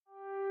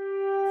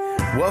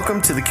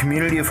Welcome to the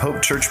Community of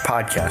Hope Church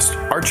podcast.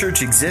 Our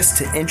church exists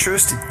to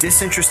interest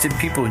disinterested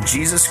people in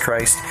Jesus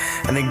Christ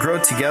and then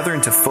grow together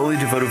into fully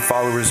devoted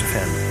followers of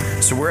Him.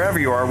 So wherever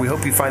you are, we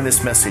hope you find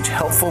this message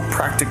helpful,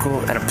 practical,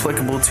 and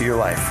applicable to your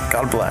life.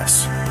 God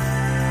bless.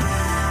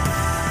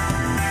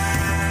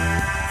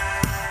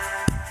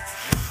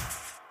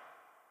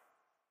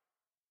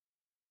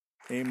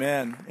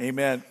 Amen.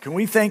 Amen. Can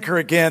we thank her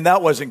again?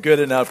 That wasn't good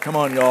enough. Come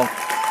on, y'all.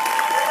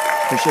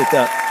 Appreciate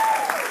that.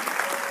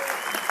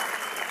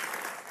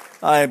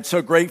 I am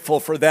so grateful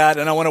for that,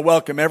 and I want to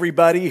welcome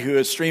everybody who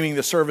is streaming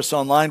the service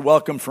online.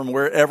 Welcome from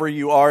wherever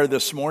you are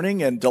this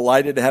morning, and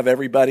delighted to have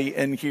everybody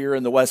in here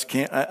in the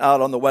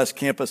out on the West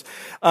Campus.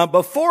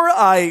 Before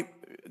I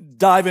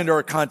dive into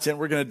our content,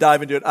 we're going to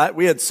dive into it.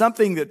 We had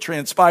something that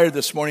transpired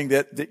this morning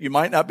that you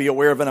might not be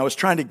aware of, and I was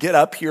trying to get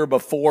up here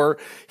before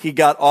he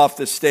got off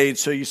the stage.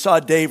 So you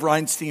saw Dave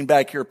Reinstein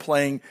back here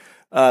playing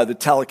the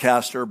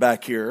Telecaster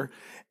back here,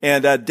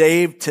 and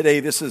Dave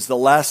today. This is the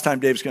last time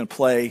Dave's going to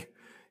play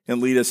and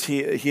lead us.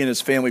 He and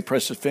his family,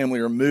 Precious family,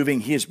 are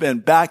moving. He has been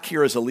back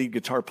here as a lead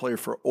guitar player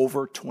for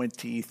over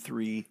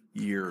 23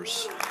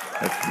 years.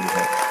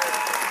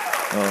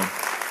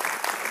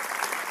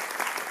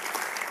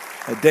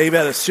 Dave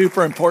had a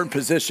super important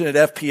position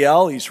at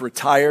FPL. He's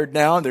retired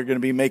now, and they're going to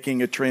be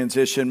making a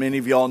transition. Many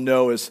of y'all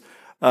know his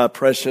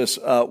Precious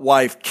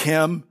wife,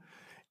 Kim,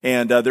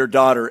 and their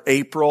daughter,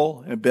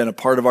 April, have been a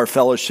part of our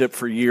fellowship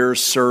for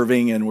years,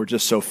 serving, and we're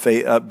just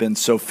been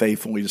so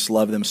faithful. We just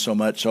love them so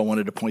much, so I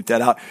wanted to point that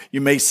out.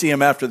 You may see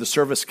him after the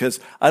service, because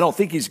I don't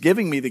think he's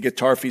giving me the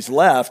guitar. If he's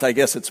left, I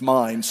guess it's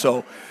mine,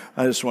 so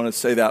I just want to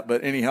say that.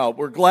 But anyhow,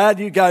 we're glad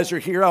you guys are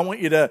here. I want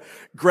you to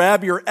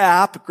grab your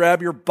app,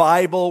 grab your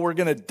Bible. We're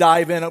going to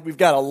dive in. We've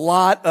got a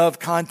lot of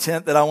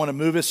content that I want to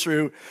move us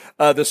through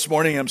this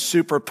morning. I'm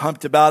super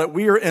pumped about it.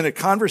 We are in a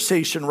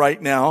conversation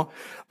right now,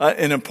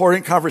 an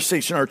important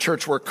conversation in our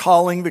church. We're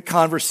calling the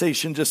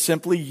conversation just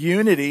simply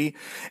unity,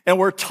 and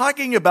we're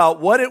talking about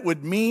what it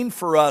would mean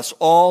for us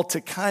all to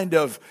kind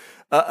of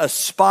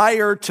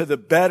aspire to the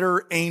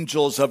better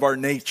angels of our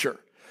nature.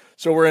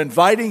 So we're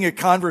inviting a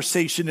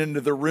conversation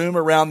into the room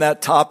around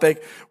that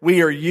topic.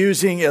 We are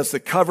using as the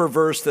cover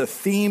verse, the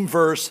theme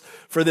verse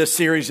for this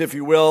series, if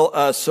you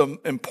will, some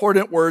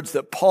important words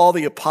that Paul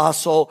the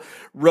Apostle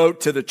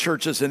wrote to the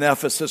churches in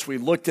Ephesus. We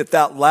looked at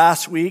that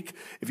last week.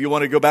 If you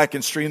want to go back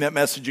and stream that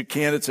message, you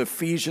can. It's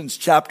Ephesians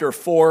chapter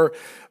 4,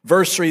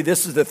 verse 3.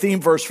 This is the theme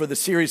verse for the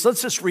series.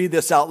 Let's just read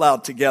this out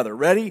loud together.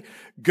 Ready?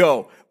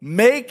 Go.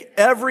 Make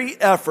every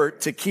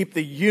effort to keep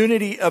the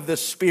unity of the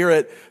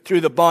Spirit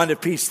through the bond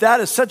of peace. That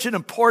is such an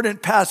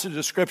important passage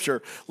of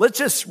Scripture. Let's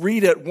just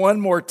read it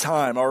one more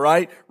time, all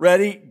right?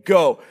 Ready?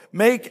 Go.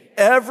 Make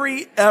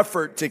every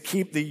effort to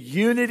keep the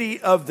unity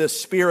of the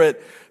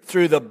Spirit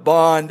through the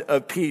bond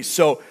of peace.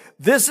 So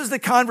this is the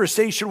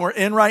conversation we're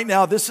in right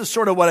now. This is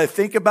sort of what I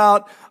think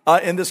about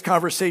in this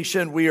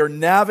conversation. We are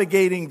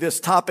navigating this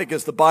topic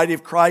as the body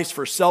of Christ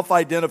for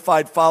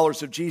self-identified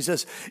followers of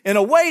Jesus. In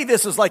a way,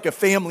 this is like a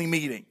family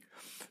meeting.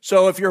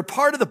 So if you're a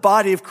part of the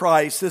body of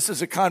Christ, this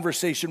is a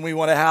conversation we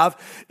want to have.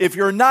 If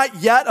you're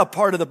not yet a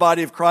part of the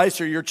body of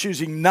Christ, or you're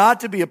choosing not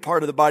to be a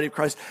part of the body of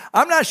Christ,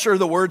 I'm not sure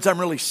the words I'm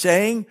really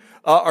saying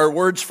are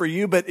words for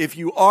you, but if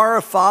you are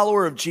a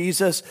follower of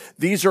Jesus,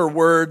 these are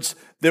words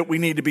that we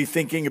need to be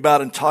thinking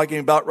about and talking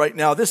about right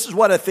now. This is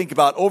what I think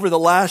about. Over the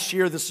last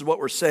year, this is what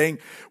we're saying.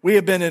 We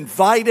have been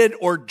invited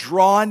or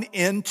drawn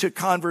into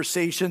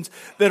conversations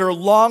that are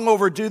long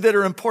overdue, that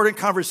are important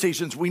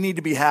conversations we need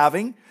to be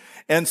having.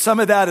 And some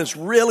of that is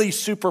really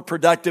super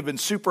productive and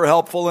super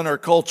helpful in our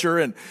culture.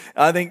 And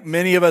I think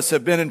many of us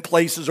have been in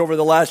places over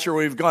the last year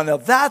where we've gone, now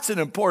that's an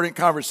important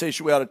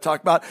conversation we ought to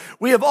talk about.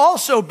 We have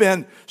also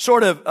been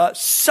sort of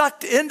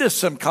sucked into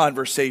some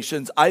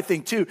conversations, I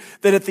think too,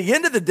 that at the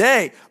end of the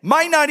day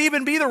might not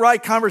even be the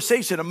right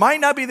conversation. It might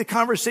not be the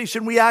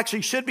conversation we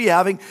actually should be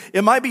having.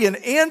 It might be an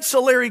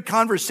ancillary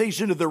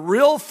conversation to the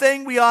real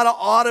thing we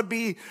ought to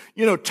be,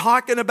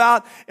 talking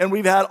about. And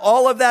we've had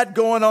all of that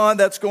going on.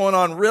 That's going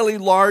on really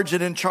large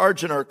and in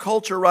charge in our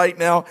culture right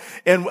now.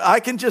 And I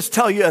can just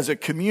tell you as a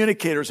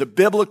communicator, as a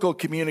biblical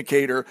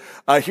communicator,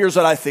 here's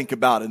what I think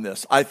about in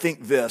this. I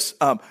think this,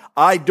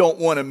 I don't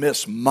want to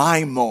miss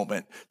my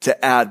moment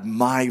to add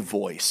my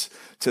voice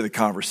to the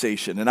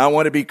conversation. And I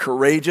want to be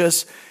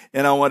courageous,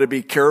 and I want to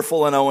be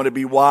careful, and I want to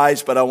be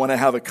wise, but I want to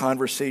have a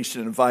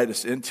conversation and invite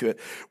us into it.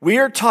 We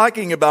are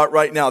talking about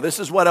right now, this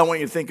is what I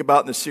want you to think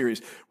about in the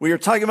series. We are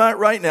talking about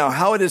right now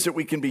how it is that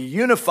we can be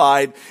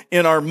unified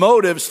in our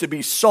motives to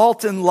be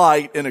salt and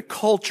light in a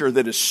culture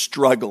that is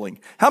struggling.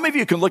 How many of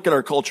you can look at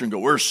our culture and go,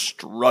 we're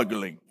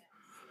struggling?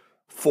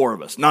 4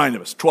 of us, 9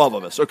 of us, 12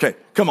 of us. Okay,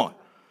 come on.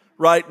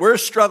 Right? We're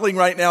struggling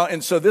right now.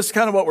 And so this is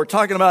kind of what we're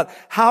talking about.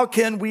 How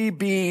can we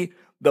be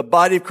the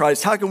body of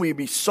Christ? How can we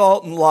be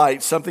salt and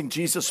light? Something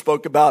Jesus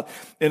spoke about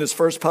in his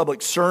first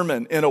public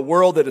sermon in a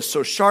world that is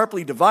so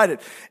sharply divided.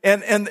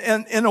 And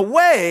in a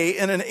way,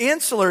 in an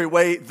ancillary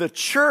way, the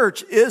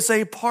church is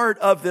a part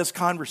of this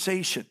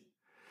conversation.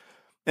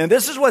 And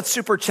this is what's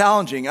super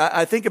challenging.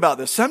 I think about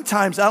this.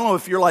 Sometimes, I don't know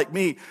if you're like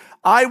me,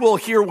 I will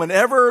hear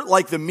whenever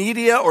like the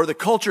media or the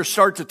culture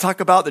start to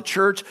talk about the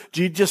church,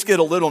 do you just get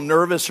a little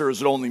nervous or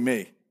is it only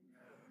me?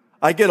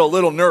 I get a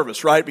little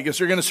nervous, right? Because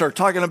they're going to start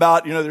talking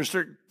about, they're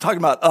start talking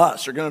about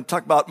us. They're going to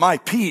talk about my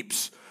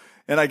peeps.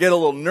 And I get a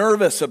little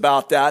nervous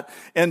about that.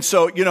 And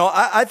so,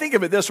 I think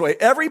of it this way.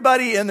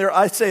 Everybody in their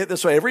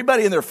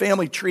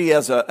family tree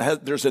there's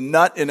a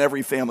nut in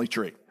every family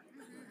tree.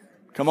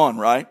 Come on,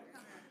 right?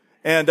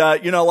 And,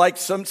 like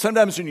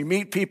sometimes when you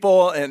meet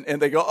people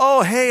and they go,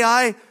 oh, hey,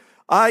 I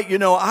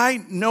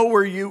know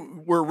where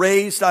you were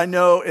raised. I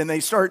know. And they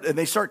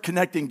start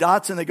connecting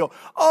dots and they go,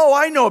 oh,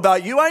 I know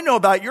about you. I know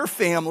about your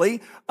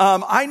family.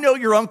 I know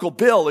your Uncle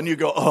Bill. And you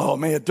go, oh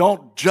man,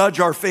 don't judge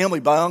our family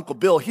by Uncle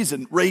Bill. He's a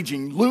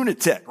raging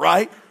lunatic,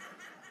 right?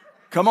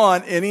 Come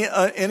on.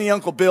 Any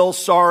Uncle Bill,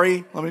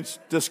 sorry. Let me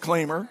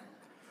disclaimer.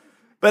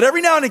 But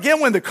every now and again,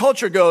 when the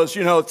culture goes,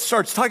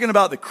 starts talking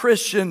about the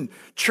Christian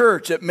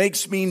church, it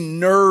makes me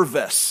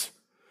nervous.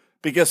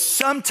 Because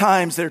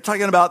sometimes they're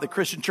talking about the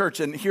Christian church,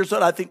 and here's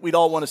what I think we'd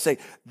all want to say.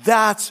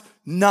 That's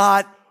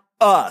not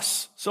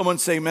us. Someone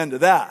say amen to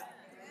that.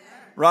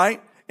 Right?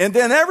 And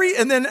then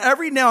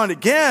every now and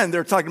again,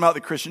 they're talking about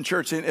the Christian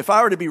church. And if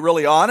I were to be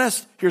really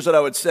honest, here's what I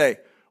would say.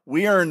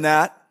 We earned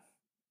that.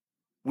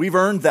 We've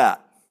earned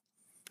that.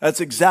 That's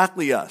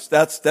exactly us.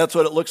 That's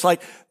what it looks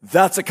like.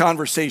 That's a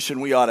conversation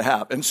we ought to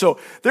have. And so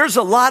there's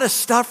a lot of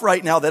stuff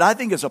right now that I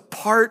think is a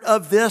part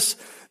of this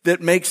that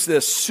makes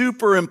this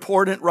super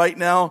important right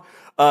now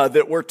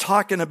that we're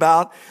talking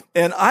about.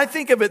 And I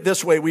think of it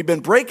this way. We've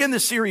been breaking the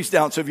series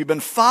down. So if you've been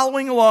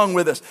following along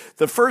with us,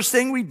 the first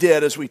thing we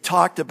did is we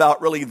talked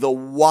about really the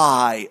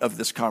why of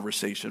this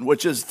conversation,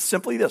 which is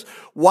simply this.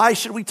 Why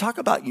should we talk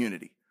about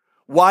unity?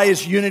 Why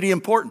is unity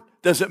important?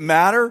 Does it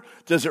matter?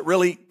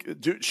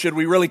 Should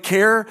we really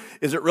care?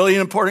 Is it really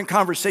an important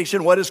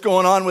conversation? What is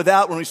going on with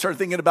that when we start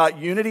thinking about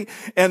unity?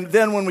 And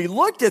then when we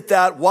looked at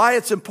that, why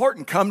it's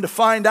important, come to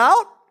find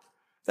out,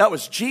 that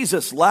was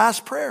Jesus'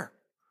 last prayer.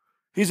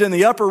 He's in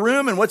the upper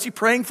room, and what's he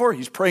praying for?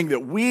 He's praying that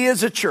we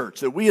as a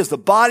church, that we as the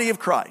body of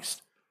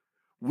Christ,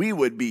 we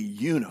would be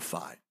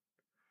unified.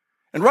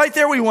 And right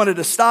there we wanted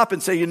to stop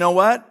and say, you know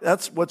what?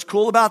 That's what's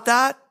cool about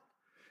that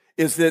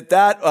is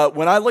that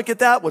when I look at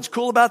that, what's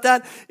cool about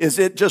that is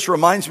it just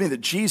reminds me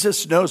that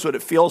Jesus knows what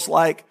it feels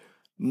like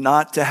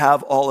not to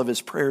have all of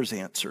his prayers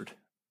answered.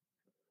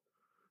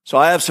 So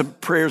I have some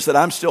prayers that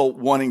I'm still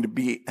wanting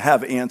to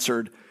have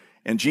answered.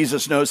 And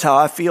Jesus knows how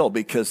I feel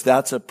because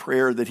that's a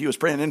prayer that he was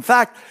praying. In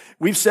fact,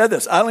 we've said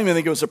this. I don't even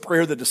think it was a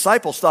prayer the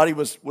disciples thought he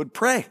would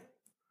pray.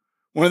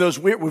 One of those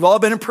we've all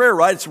been in prayer,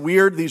 right? It's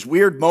weird, these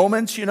weird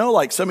moments,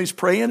 like somebody's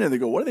praying and they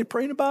go, what are they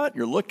praying about?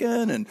 You're looking,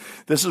 and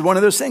this is one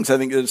of those things. I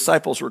think the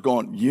disciples were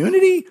going,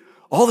 unity?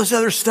 All this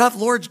other stuff,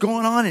 Lord's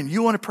going on, and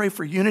you want to pray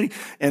for unity?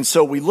 And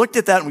so we looked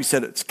at that and we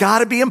said, it's got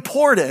to be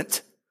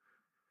important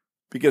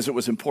because it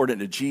was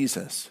important to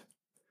Jesus.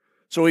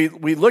 So we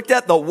looked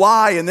at the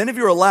why, and then if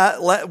you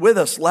were with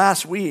us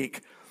last week,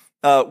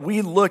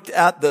 we looked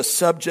at the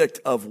subject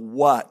of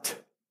what.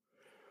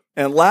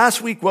 And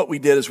last week what we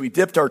did is we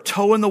dipped our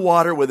toe in the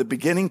water with a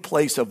beginning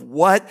place of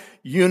what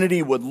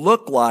unity would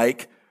look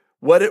like,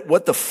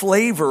 what the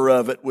flavor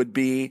of it would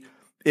be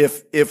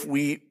if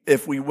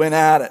we went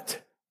at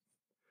it.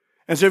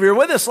 And so if you were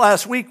with us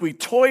last week, we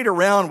toyed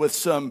around with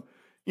some,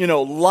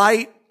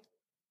 light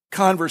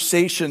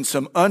conversation,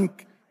 some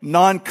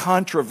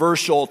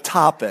non-controversial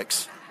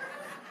topics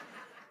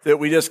that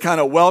we just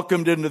kind of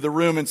welcomed into the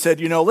room and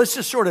said, let's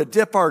just sort of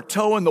dip our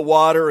toe in the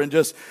water and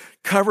just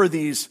cover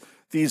these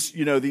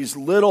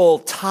little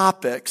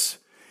topics.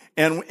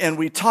 And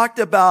we talked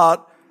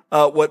about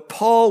what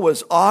Paul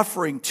was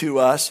offering to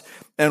us,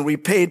 and we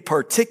paid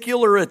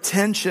particular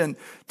attention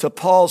to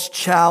Paul's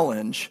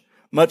challenge,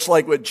 much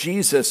like what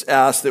Jesus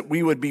asked, that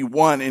we would be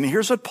one. And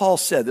here's what Paul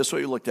said. This is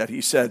what we looked at.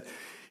 He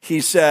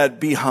said,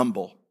 be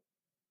humble.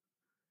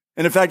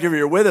 And in fact, if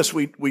you're with us,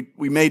 we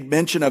made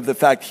mention of the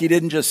fact he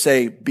didn't just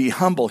say, be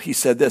humble. He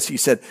said this. He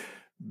said,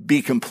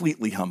 be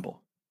completely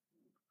humble.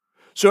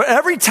 So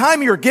every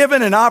time you're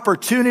given an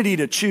opportunity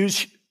to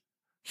choose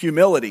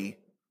humility,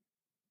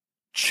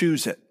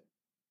 choose it.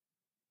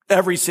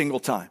 Every single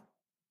time.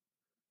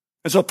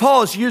 And so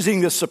Paul is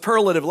using this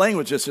superlative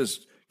language. This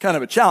is kind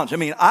of a challenge. I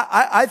mean,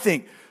 I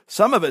think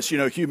some of us,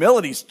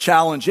 humility's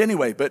challenge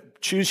anyway,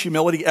 but choose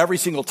humility every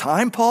single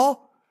time,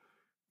 Paul?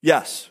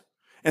 Yes.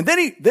 And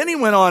then he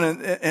went on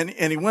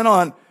and he went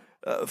on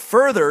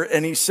further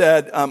and he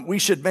said, we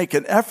should make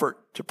an effort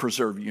to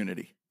preserve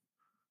unity.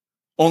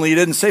 Only he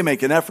didn't say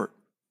make an effort.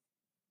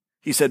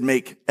 He said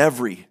make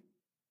every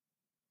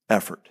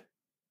effort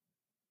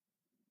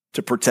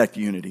to protect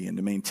unity and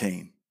to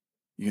maintain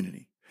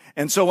unity.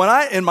 And so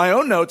in my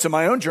own notes, in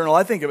my own journal,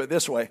 I think of it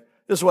this way.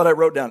 This is what I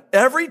wrote down.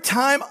 Every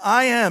time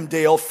I am,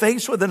 Dale,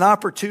 faced with an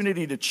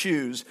opportunity to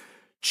choose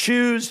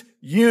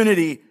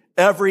unity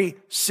every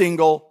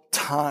single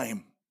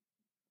time.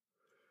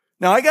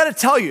 Now, I got to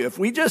tell you, if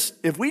we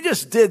just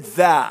did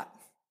that,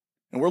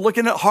 and we're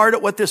looking hard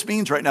at what this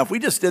means right now, if we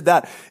just did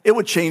that, it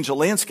would change the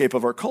landscape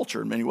of our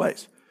culture in many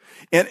ways.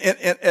 And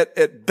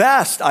at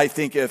best, I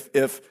think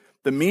if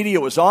the media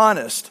was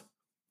honest,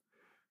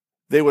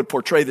 they would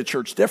portray the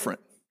church different.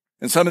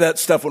 And some of that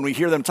stuff, when we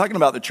hear them talking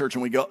about the church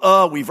and we go,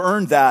 oh, we've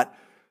earned that,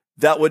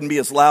 that wouldn't be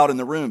as loud in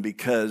the room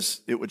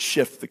because it would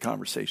shift the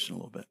conversation a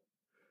little bit.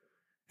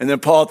 And then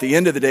Paul, at the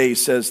end of the day, he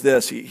says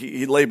this,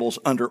 he labels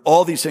under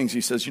all these things, he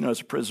says,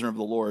 as a prisoner of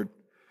the Lord.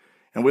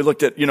 And we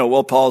looked at,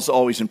 Paul's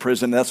always in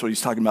prison. That's what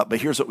he's talking about.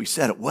 But here's what we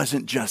said. It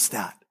wasn't just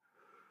that.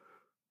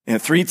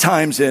 And 3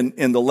 times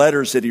in the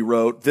letters that he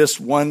wrote, this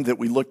one that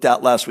we looked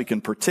at last week in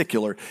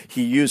particular,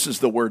 he uses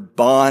the word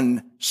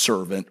bond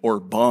servant or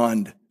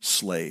bond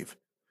slave.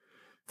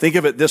 Think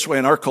of it this way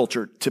in our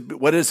culture.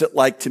 What is it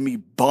like to be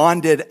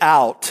bonded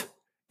out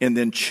and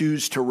then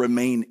choose to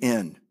remain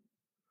in?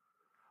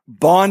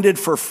 Bonded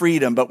for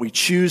freedom, but we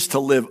choose to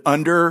live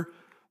under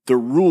the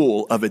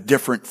rule of a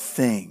different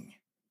thing.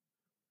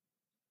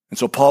 And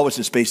so Paul was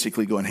just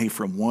basically going, hey,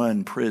 from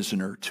one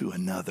prisoner to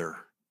another.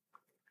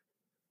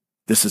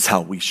 This is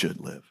how we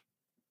should live.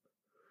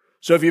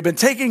 So if you've been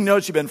taking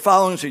notes, you've been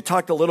following, so we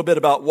talked a little bit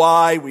about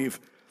why, we've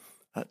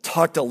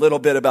talked a little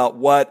bit about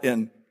what,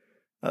 and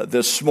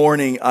this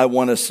morning I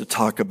want us to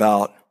talk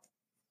about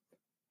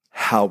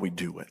how we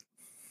do it.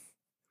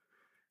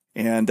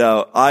 And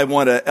I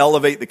want to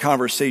elevate the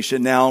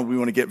conversation now. We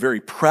want to get very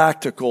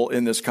practical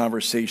in this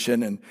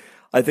conversation. And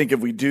I think if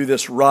we do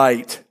this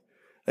right,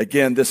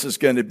 again, this is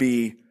going to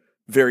be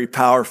very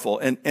powerful.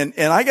 And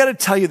I got to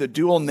tell you the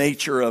dual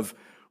nature of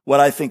what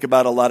I think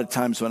about a lot of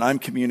times when I'm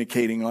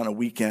communicating on a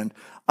weekend.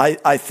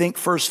 I think,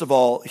 first of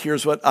all,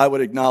 here's what I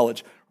would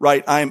acknowledge,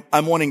 right?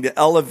 I'm wanting to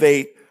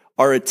elevate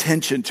our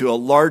attention to a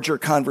larger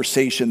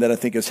conversation that I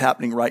think is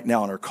happening right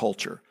now in our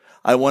culture.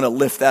 I want to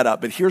lift that up.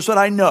 But here's what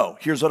I know.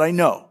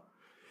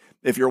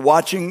 If you're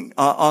watching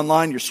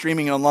online, you're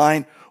streaming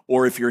online,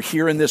 or if you're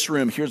here in this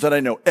room, here's what I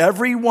know.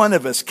 Every one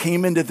of us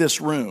came into this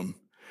room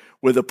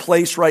with a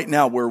place right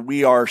now where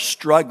we are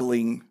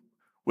struggling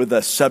with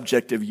a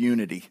subject of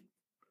unity.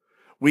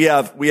 We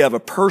have a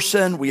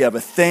person, we have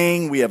a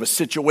thing, we have a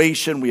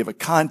situation, we have a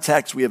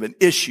context, we have an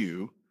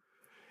issue,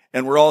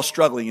 and we're all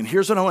struggling. And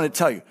here's what I want to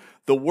tell you.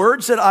 The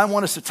words that I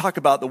want us to talk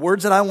about, the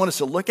words that I want us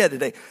to look at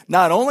today,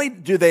 not only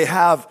do they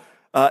have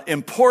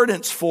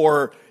importance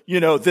for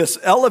this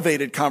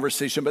elevated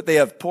conversation, but they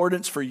have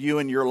importance for you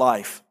and your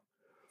life.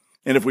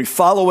 And if we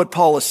follow what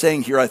Paul is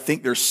saying here, I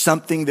think there's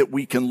something that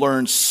we can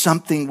learn,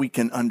 something we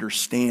can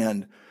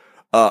understand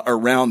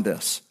around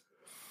this.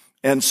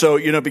 And so,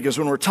 because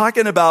when we're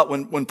talking about,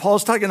 when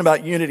Paul's talking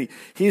about unity,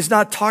 he's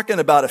not talking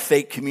about a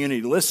fake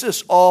community. Let's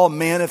just all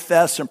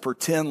manifest and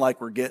pretend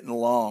like we're getting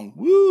along.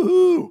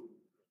 Woo-hoo!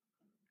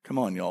 Come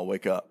on, y'all,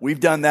 wake up. We've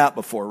done that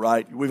before,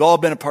 right? We've all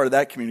been a part of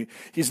that community.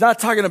 He's not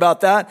talking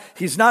about that.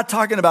 He's not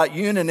talking about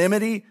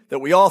unanimity, that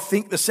we all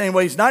think the same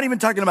way. He's not even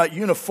talking about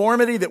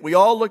uniformity, that we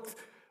all look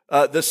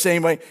the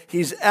same way.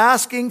 He's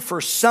asking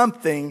for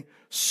something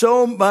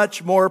so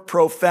much more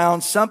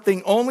profound,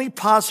 something only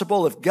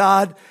possible if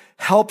God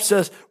helps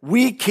us.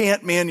 We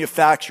can't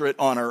manufacture it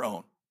on our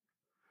own.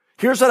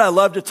 Here's what I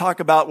love to talk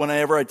about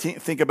whenever I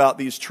think about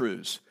these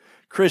truths.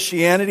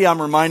 Christianity,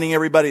 I'm reminding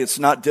everybody, it's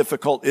not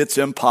difficult, it's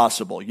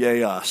impossible.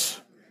 Yay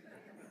us.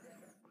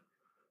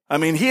 I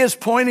mean, he is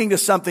pointing to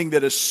something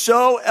that is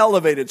so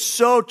elevated,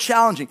 so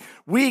challenging.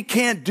 We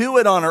can't do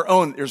it on our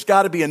own. There's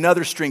got to be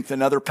another strength,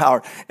 another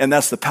power, and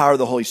that's the power of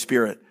the Holy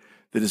Spirit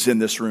that is in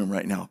this room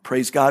right now.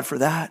 Praise God for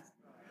that.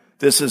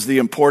 This is the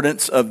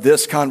importance of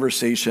this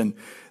conversation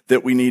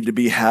that we need to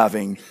be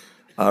having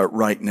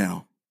right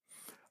now.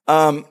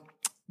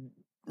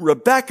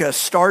 Rebecca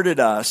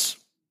started us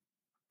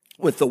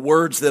with the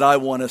words that I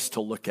want us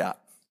to look at.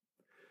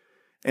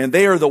 And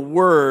they are the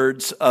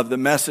words of the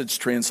Message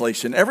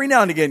translation. Every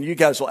now and again, you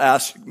guys will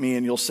ask me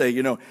and you'll say,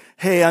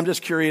 hey, I'm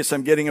just curious,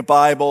 I'm getting a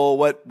Bible.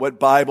 What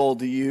Bible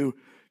do you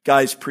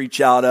guys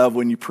preach out of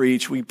when you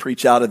preach? We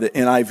preach out of the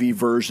NIV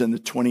version, the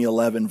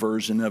 2011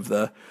 version of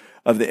the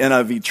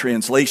NIV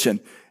translation.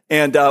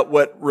 And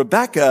what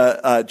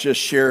Rebecca just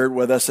shared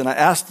with us, and I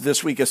asked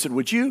this week, I said,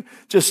 would you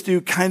just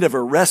do kind of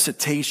a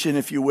recitation,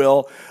 if you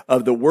will,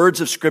 of the words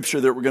of Scripture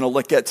that we're going to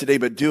look at today,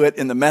 but do it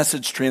in the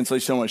Message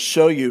translation. I want to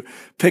show you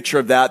a picture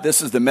of that.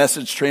 This is the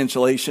Message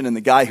translation, and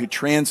the guy who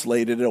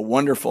translated it, a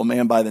wonderful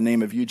man by the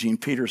name of Eugene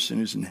Peterson,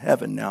 who's in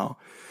heaven now.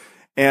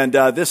 And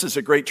this is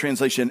a great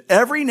translation.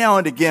 Every now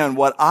and again,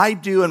 what I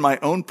do in my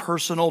own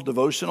personal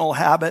devotional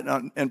habit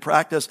and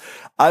practice,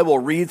 I will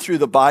read through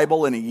the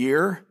Bible in a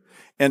year,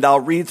 and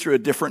I'll read through a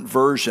different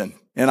version,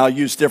 and I'll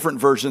use different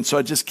versions. So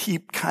I just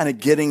keep kind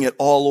of getting it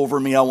all over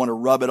me. I want to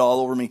rub it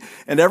all over me.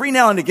 And every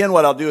now and again,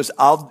 what I'll do is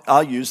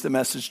I'll use the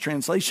Message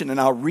translation, and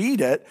I'll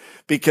read it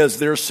because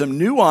there's some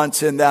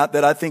nuance in that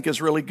I think is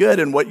really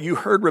good. And what you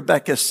heard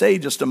Rebecca say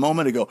just a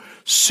moment ago,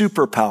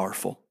 super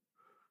powerful,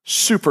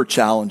 super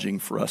challenging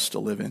for us to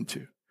live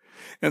into.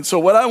 And so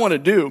what I want to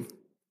do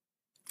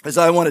is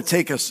I want to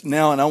take us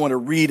now and I want to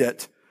read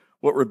it,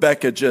 what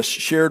Rebecca just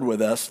shared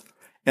with us.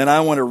 And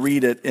I want to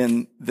read it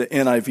in the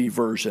NIV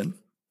version.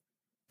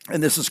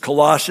 And this is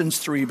Colossians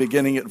 3,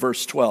 beginning at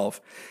verse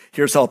 12.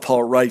 Here's how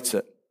Paul writes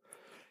it.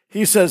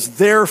 He says,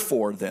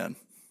 therefore,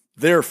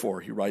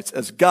 he writes,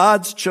 as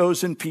God's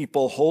chosen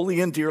people, holy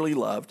and dearly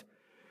loved,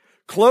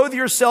 Clothe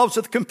yourselves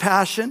with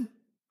compassion.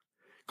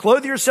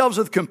 Clothe yourselves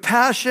with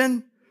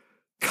compassion,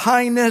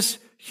 kindness,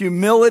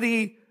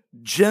 humility,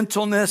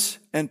 gentleness,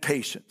 and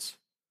patience.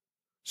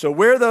 So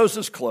wear those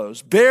as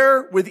clothes.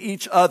 Bear with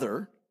each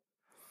other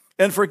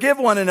and forgive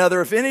one another.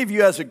 If any of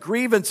you has a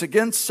grievance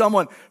against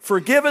someone,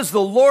 forgive as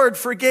the Lord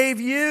forgave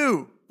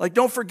you. Like,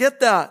 don't forget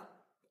that.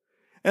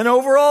 And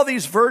over all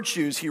these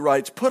virtues, he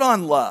writes, put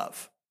on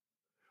love,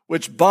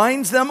 which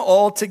binds them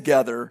all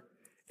together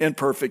in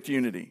perfect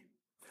unity.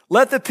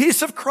 Let the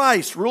peace of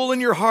Christ rule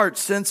in your hearts,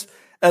 since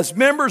as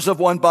members of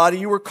one body,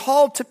 you were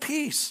called to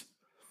peace,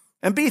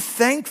 and be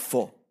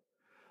thankful.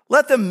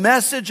 Let the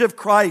message of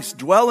Christ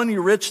dwell in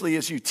you richly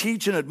as you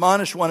teach and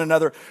admonish one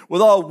another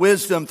with all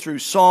wisdom through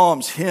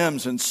psalms,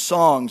 hymns, and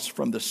songs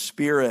from the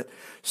Spirit,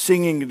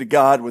 singing to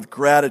God with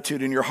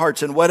gratitude in your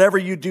hearts. And whatever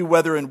you do,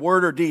 whether in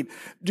word or deed,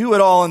 do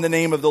it all in the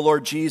name of the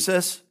Lord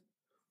Jesus.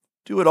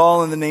 Do it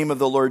all in the name of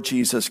the Lord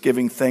Jesus,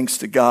 giving thanks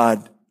to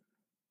God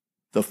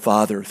the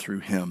Father through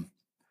him.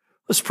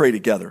 Let's pray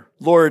together.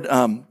 Lord,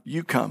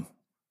 you come.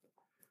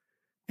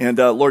 And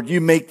Lord,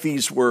 you make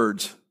these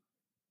words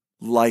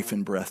life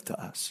and breath to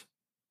us.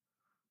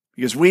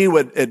 Because we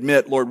would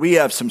admit, Lord, we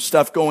have some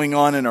stuff going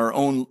on in our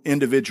own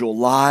individual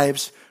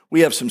lives.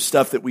 We have some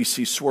stuff that we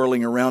see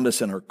swirling around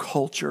us in our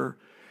culture.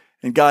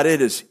 And God,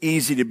 it is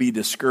easy to be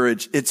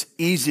discouraged. It's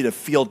easy to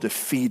feel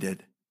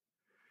defeated.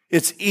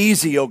 It's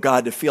easy, oh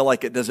God, to feel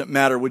like it doesn't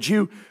matter. Would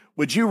you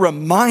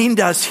remind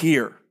us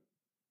here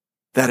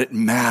that it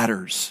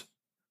matters,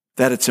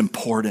 that it's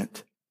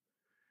important,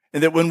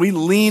 and that when we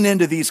lean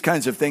into these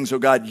kinds of things, oh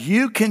God,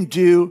 you can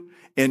do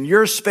in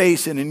your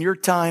space and in your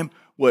time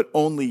what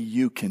only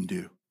you can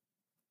do.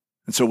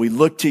 And so we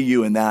look to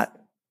you in that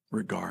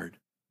regard.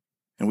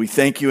 And we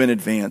thank you in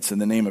advance in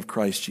the name of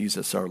Christ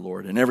Jesus our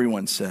Lord. And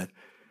everyone said,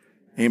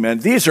 amen.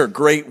 These are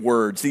great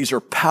words. These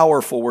are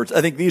powerful words.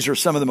 I think these are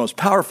some of the most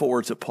powerful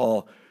words that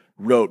Paul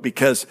wrote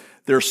because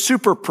they're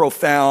super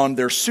profound,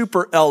 they're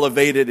super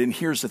elevated, and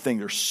here's the thing,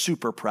 they're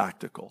super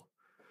practical.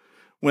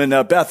 When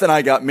Beth and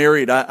I got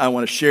married, I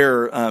want to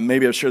share,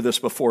 maybe I've shared this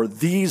before,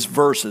 these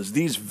verses,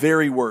 these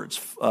very words,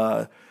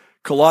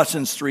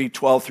 Colossians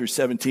 3:12 through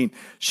 17,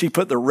 she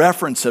put the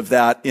reference of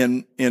that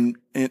in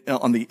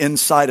on the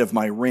inside of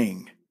my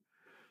ring.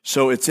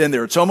 So it's in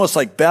there. It's almost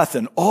like Beth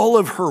and all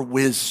of her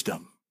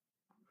wisdom.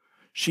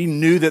 She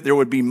knew that there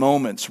would be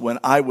moments when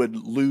I would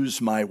lose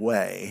my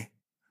way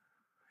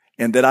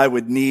and that I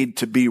would need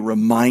to be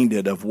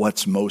reminded of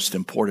what's most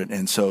important.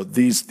 And so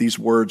these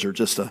words are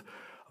just a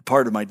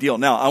part of my deal.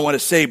 Now, I want to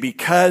say,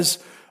 because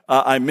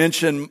I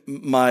mentioned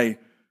my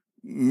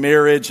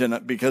marriage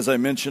and because I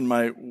mentioned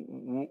my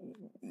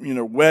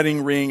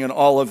wedding ring and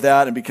all of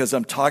that, and because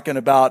I'm talking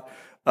about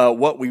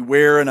what we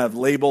wear and I've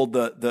labeled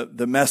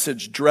the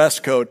message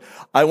dress code,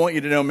 I want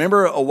you to know,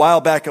 remember a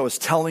while back I was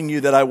telling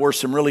you that I wore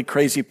some really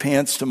crazy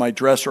pants to my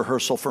dress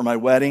rehearsal for my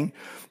wedding?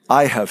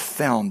 I have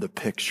found the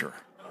picture.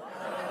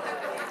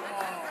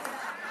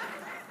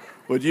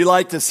 Would you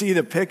like to see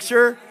the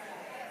picture?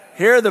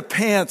 Here are the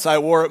pants I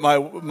wore at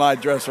my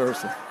dress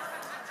rehearsal.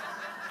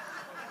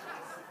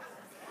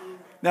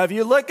 Now, if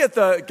you look at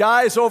the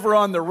guys over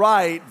on the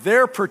right,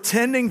 they're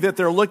pretending that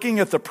they're looking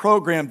at the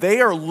program.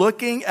 They are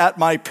looking at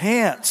my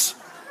pants,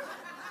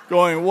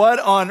 going, what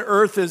on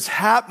earth is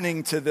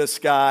happening to this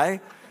guy?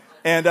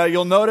 And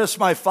you'll notice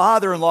my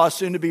father-in-law,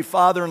 soon-to-be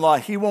father-in-law,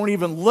 he won't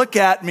even look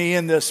at me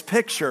in this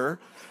picture.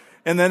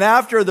 And then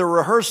after the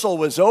rehearsal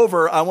was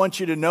over, I want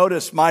you to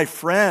notice my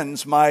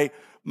friends,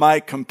 my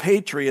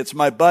compatriots,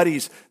 my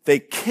buddies, they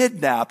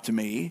kidnapped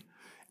me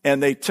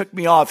and they took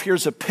me off.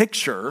 Here's a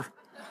picture.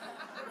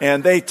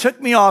 And they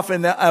took me off,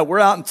 and we're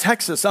out in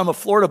Texas. I'm a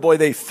Florida boy.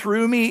 They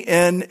threw me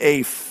in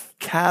a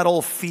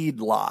cattle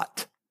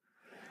feedlot,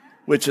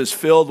 which is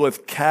filled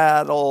with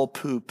cattle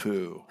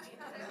poo-poo.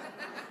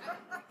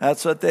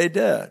 That's what they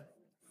did.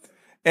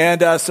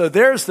 And so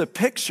there's the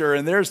picture,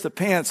 and there's the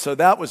pants. So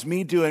that was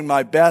me doing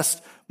my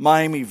best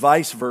Miami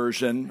Vice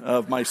version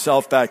of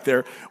myself back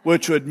there,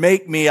 which would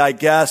make me, I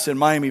guess, in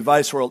Miami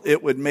Vice world,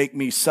 it would make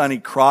me Sonny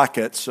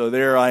Crockett. So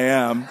there I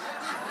am.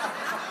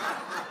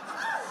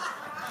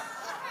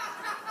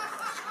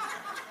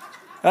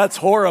 That's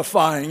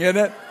horrifying, isn't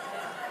it?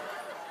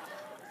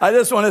 I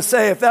just want to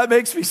say, if that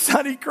makes me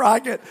Sonny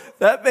Crockett,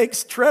 that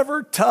makes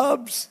Trevor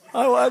Tubbs.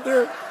 I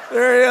wonder.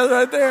 There he is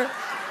right there.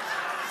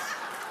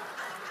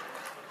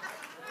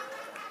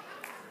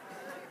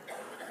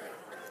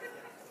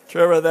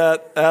 Trevor,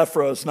 that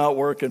afro is not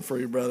working for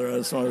you, brother. I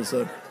just want to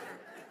say.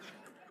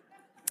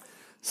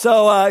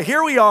 So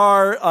here we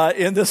are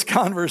in this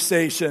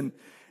conversation,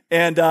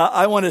 and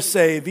I want to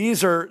say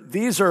these are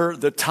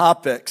the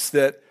topics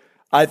that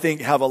I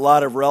think have a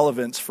lot of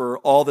relevance for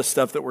all the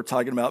stuff that we're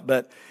talking about.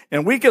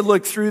 And we could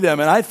look through them,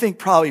 and I think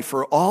probably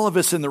for all of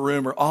us in the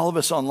room or all of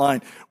us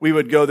online, we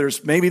would go,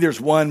 maybe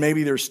there's one,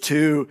 maybe there's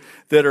two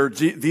that are,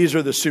 these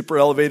are the super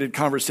elevated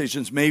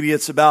conversations. Maybe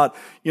it's about,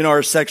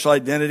 our sexual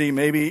identity.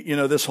 Maybe,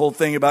 this whole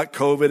thing about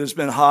COVID has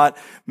been hot.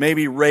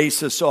 Maybe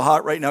race is so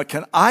hot right now.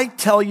 Can I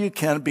tell you,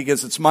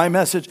 because it's my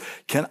message,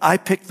 can I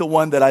pick the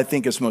one that I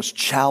think is most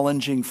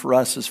challenging for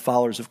us as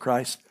followers of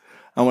Christ?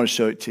 I want to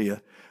show it to you.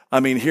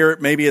 Here,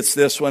 maybe it's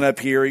this one up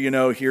here,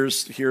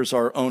 here's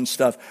our own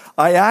stuff.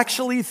 I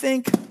actually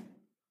think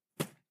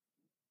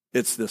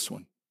it's this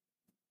one.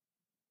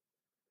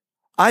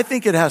 I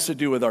think it has to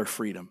do with our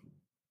freedom.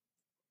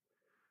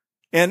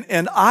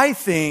 And I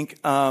think,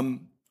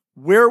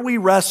 where we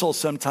wrestle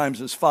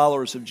sometimes as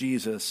followers of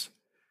Jesus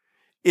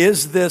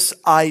is this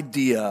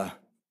idea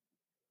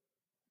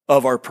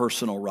of our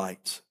personal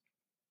rights.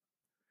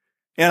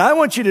 And I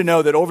want you to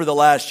know that over the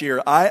last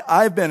year,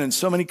 I've been in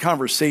so many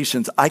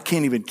conversations, I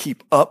can't even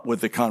keep up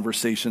with the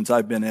conversations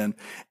I've been in.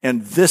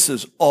 And this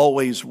is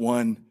always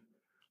one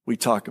we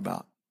talk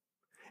about.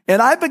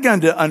 And I've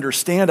begun to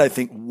understand, I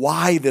think,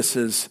 why this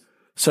is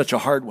such a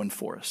hard one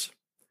for us.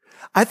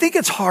 I think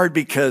it's hard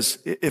because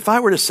if I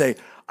were to say,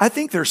 I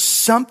think there's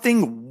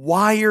something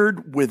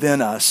wired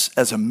within us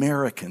as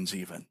Americans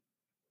even,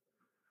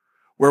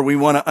 where we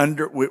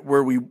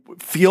where we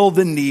feel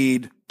the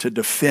need to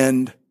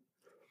defend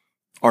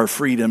our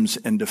freedoms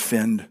and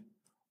defend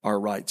our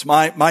rights.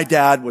 My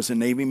dad was a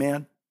Navy man.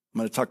 I'm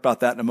going to talk about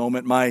that in a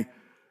moment.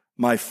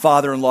 My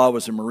father-in-law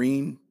was a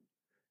Marine.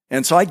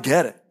 And so I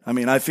get it.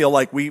 I feel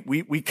like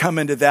we come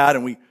into that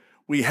and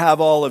we have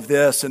all of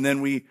this, and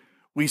then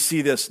we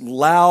see this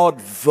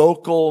loud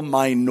vocal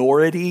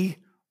minority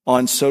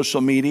on social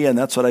media. And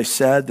that's what I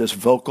said, this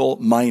vocal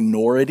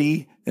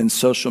minority in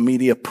social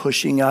media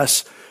pushing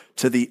us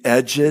to the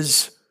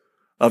edges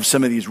of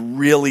some of these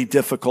really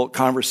difficult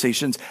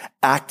conversations,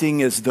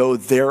 acting as though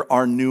they're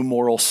our new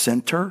moral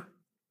center.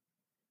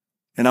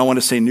 And I want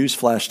to say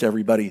newsflash to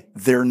everybody,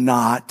 they're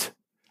not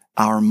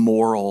our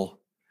moral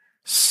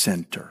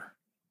center.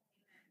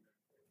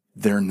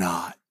 They're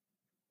not.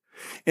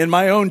 In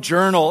my own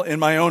journal, in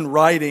my own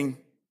writing,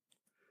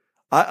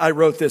 I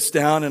wrote this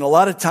down, and a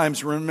lot of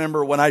times,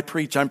 remember, when I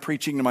preach, I'm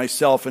preaching to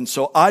myself, and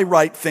so I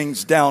write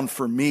things down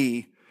for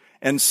me.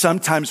 And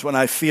sometimes when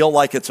I feel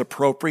like it's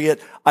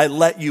appropriate, I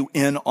let you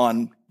in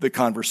on the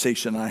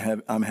conversation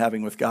I'm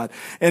having with God.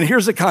 And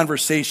here's a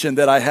conversation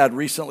that I had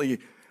recently.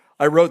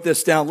 I wrote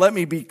this down. Let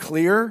me be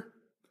clear.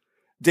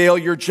 Dale,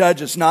 your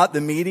judge is not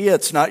the media.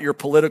 It's not your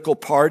political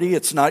party.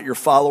 It's not your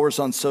followers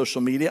on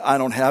social media. I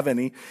don't have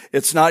any.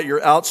 It's not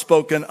your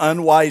outspoken,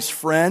 unwise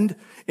friend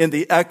in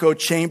the echo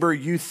chamber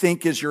you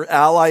think is your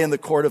ally in the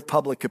court of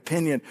public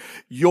opinion.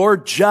 Your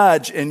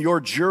judge and your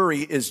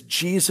jury is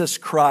Jesus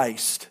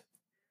Christ.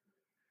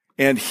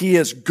 And he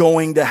is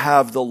going to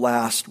have the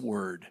last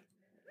word.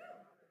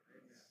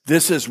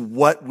 This is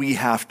what we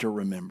have to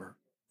remember.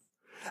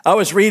 I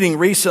was reading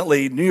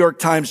recently, New York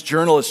Times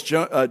journalist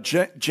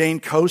Jane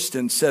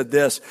Coaston said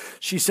this.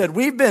 She said,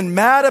 we've been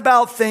mad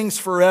about things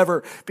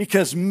forever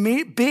because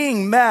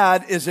being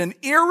mad is an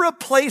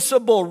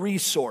irreplaceable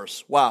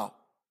resource. Wow.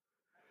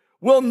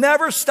 We'll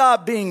never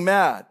stop being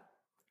mad.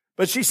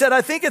 But she said,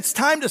 I think it's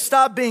time to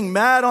stop being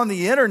mad on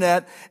the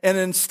internet and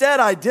instead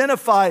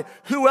identify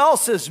who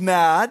else is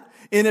mad,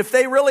 and if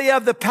they really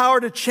have the power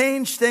to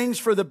change things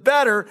for the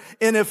better,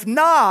 and if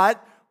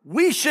not,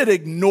 we should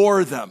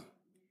ignore them.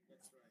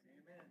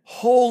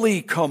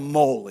 Holy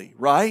camole,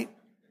 right?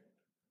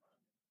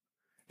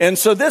 And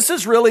so this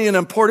is really an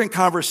important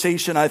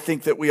conversation I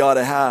think that we ought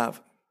to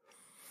have.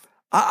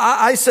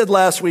 I said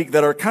last week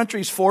that our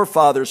country's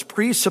forefathers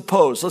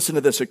presupposed, listen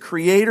to this, a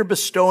creator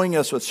bestowing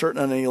us with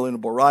certain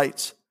unalienable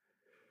rights.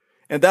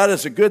 And that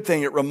is a good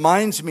thing. It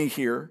reminds me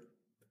here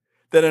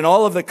that in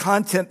all of the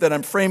content that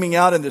I'm framing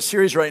out in this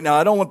series right now,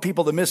 I don't want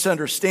people to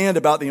misunderstand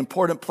about the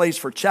important place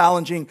for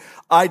challenging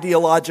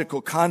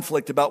ideological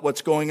conflict about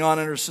what's going on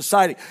in our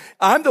society.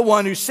 I'm the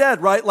one who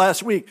said right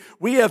last week,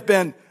 we have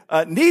been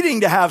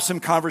needing to have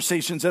some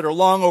conversations that are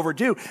long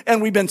overdue,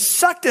 and we've been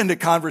sucked into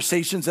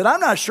conversations that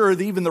I'm not sure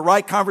are even the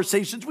right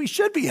conversations we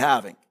should be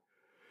having.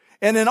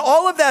 And in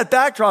all of that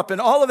backdrop and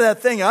all of that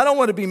thing, I don't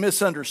want to be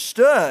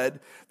misunderstood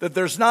that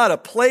there's not a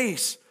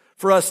place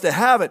for us to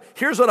have it.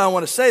 Here's what I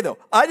want to say, though.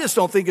 I just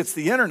don't think it's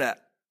the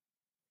internet.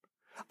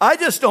 I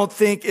just don't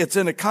think it's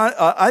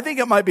I think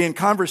it might be in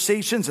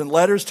conversations and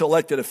letters to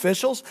elected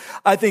officials.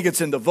 I think it's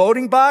in the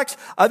voting box.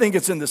 I think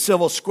it's in the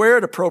civil square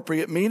at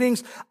appropriate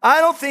meetings. I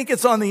don't think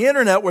it's on the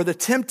internet where the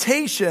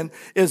temptation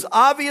is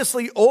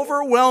obviously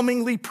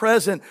overwhelmingly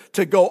present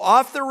to go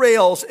off the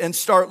rails and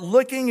start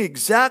looking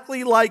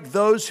exactly like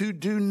those who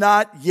do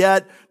not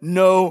yet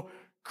know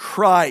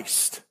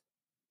Christ.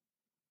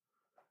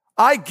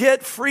 I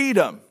get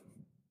freedom.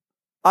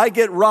 I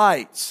get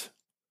rights.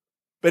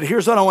 But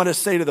here's what I want to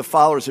say to the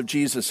followers of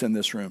Jesus in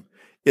this room.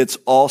 It's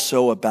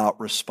also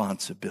about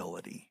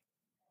responsibility.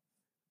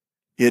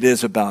 It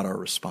is about our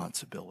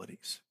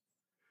responsibilities.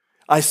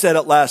 I said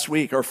it last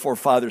week, our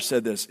forefathers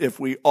said this: if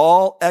we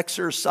all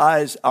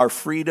exercise our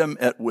freedom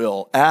at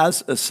will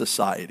as a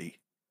society,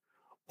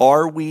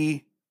 are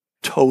we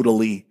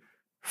totally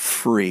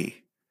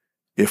free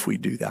if we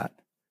do that?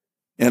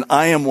 And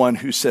I am one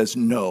who says,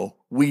 no,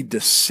 we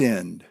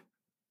descend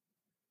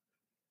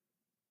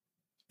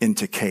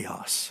into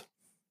chaos.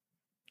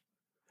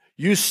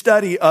 You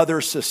study other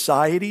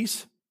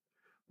societies.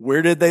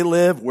 Where did they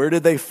live? Where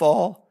did they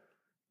fall?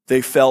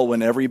 They fell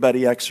when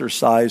everybody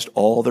exercised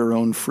all their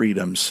own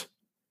freedoms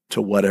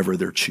to whatever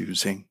they're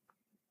choosing.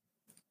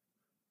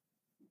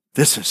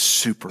 This is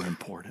super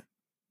important.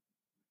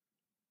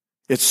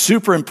 It's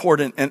super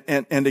important.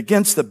 And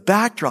against the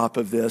backdrop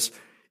of this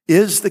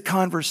is the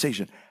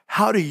conversation.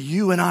 How do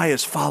you and I,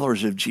 as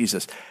followers of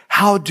Jesus,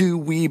 how do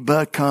we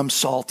become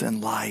salt and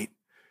light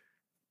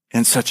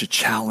in such a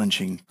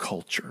challenging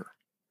culture?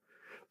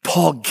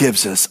 Paul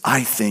gives us,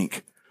 I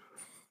think,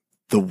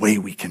 the way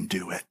we can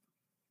do it.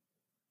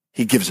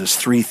 He gives us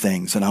three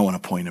things, and I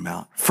want to point them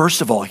out.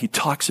 First of all, he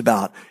talks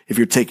about, if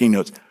you're taking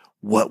notes,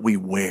 what we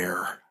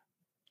wear.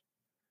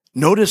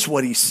 Notice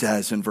what he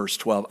says in verse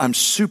 12. I'm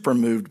super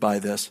moved by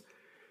this.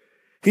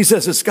 He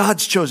says, as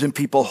God's chosen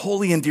people,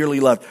 holy and dearly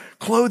loved,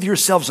 clothe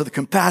yourselves with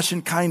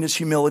compassion, kindness,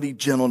 humility,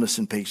 gentleness,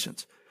 and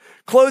patience.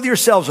 Clothe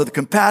yourselves with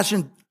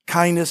compassion,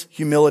 kindness,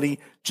 humility,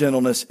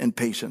 gentleness, and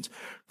patience.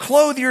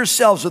 Clothe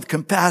yourselves with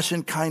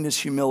compassion, kindness,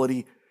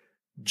 humility,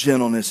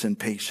 gentleness, and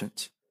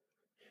patience.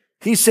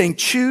 He's saying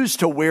choose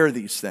to wear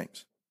these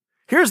things.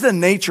 Here's the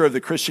nature of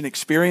the Christian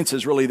experience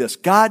is really this.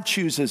 God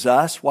chooses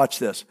us, watch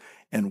this,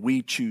 and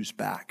we choose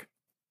back.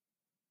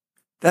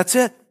 That's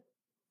it.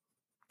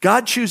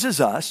 God chooses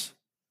us,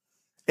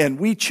 and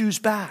we choose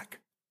back.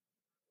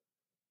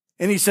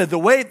 And he said the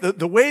way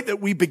that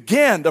we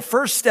begin, the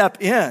first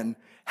step in,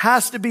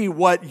 has to be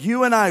what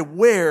you and I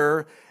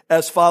wear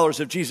as followers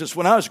of Jesus.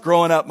 When I was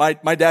growing up,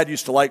 my dad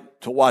used to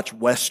like to watch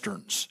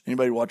Westerns.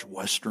 Anybody watch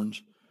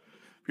Westerns?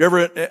 You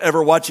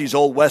ever watch these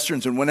old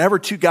Westerns? And whenever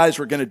two guys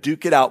were going to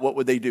duke it out, what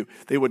would they do?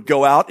 They would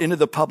go out into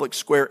the public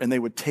square and they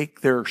would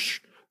take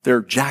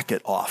their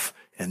jacket off,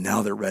 and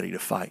now they're ready to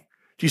fight.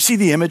 Do you see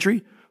the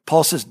imagery?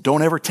 Paul says,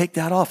 don't ever take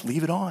that off.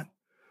 Leave it on.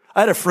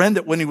 I had a friend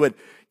that when he would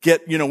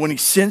get, when he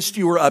sensed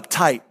you were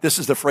uptight, this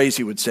is the phrase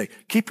he would say: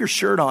 keep your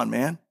shirt on,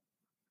 man.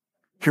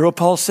 Hear what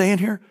Paul's saying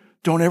here?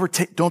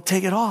 Don't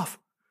take it off.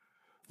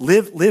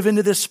 Live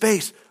into this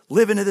space.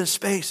 Live into this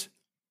space.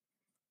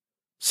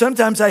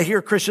 Sometimes I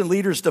hear Christian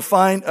leaders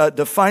defining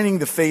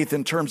the faith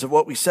in terms of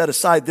what we set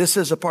aside. This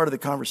is a part of the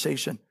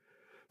conversation.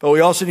 But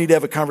we also need to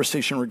have a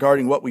conversation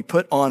regarding what we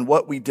put on,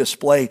 what we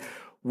display,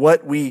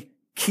 what we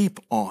keep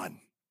on.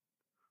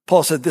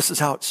 Paul said this is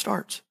how it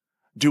starts.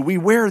 Do we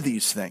wear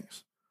these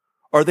things?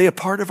 Are they a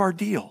part of our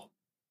deal?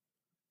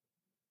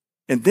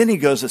 And then he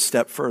goes a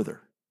step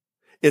further.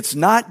 It's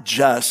not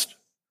just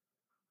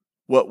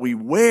what we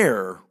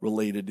wear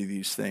related to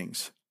these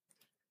things.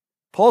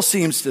 Paul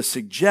seems to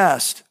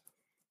suggest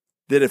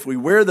that if we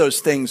wear those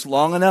things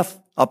long enough,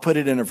 I'll put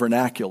it in a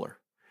vernacular,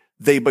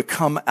 they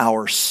become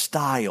our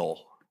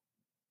style.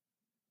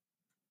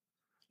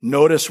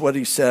 Notice what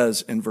he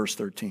says in verse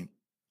 13.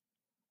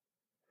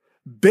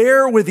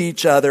 Bear with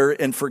each other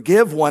and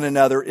forgive one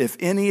another if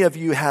any of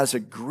you has a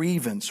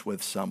grievance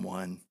with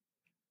someone.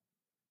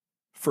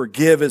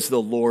 Forgive as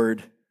the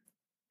Lord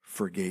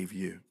forgave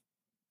you.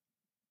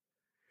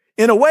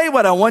 In a way,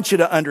 what I want you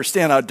to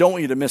understand, I don't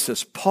want you to miss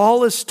this.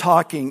 Paul is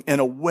talking, in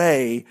a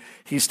way,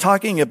 he's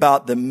talking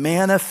about the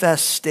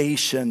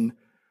manifestation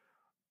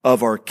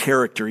of our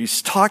character.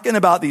 He's talking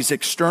about these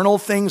external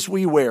things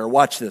we wear.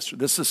 Watch this.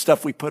 This is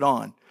stuff we put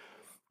on.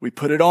 We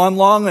put it on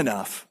long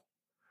enough.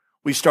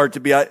 They start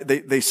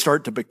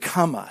to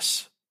become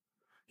us.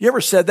 You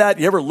ever said that?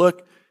 You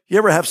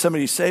ever have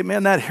somebody say,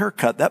 man, that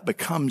haircut, that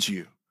becomes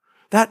you.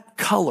 That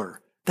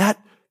color,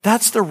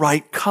 that's the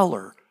right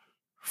color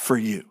for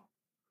you.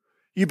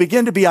 You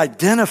begin to be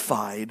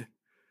identified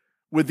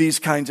with these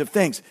kinds of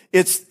things.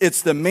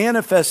 It's the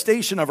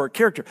manifestation of our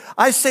character.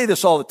 I say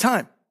this all the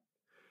time.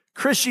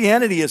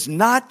 Christianity is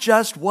not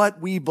just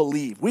what we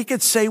believe. We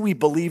could say we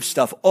believe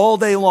stuff all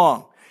day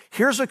long.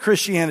 Here's what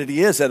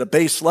Christianity is at a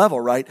base level,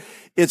 right?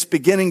 It's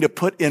beginning to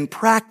put in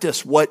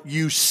practice what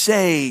you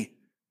say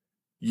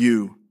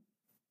you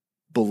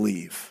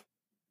believe.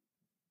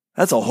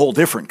 That's a whole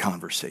different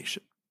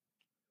conversation.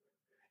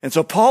 And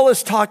so Paul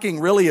is talking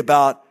really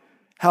about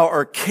how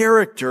our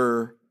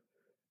character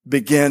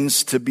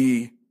begins to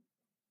be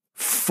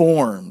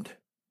formed.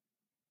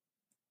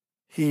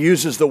 He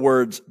uses the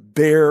words,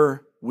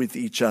 bear with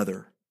each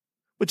other,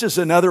 which is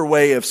another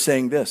way of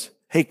saying this.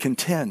 Hey,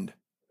 contend.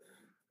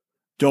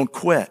 Don't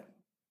quit.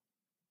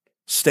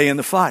 Stay in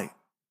the fight.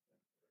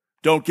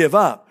 Don't give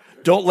up.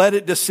 Don't let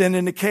it descend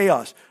into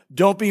chaos.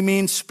 Don't be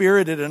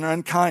mean-spirited and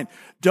unkind.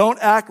 Don't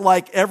act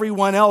like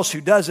everyone else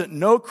who doesn't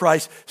know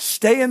Christ.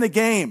 Stay in the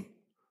game.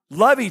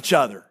 Love each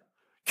other.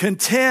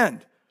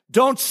 Contend.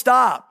 Don't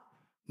stop.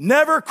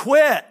 Never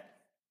quit.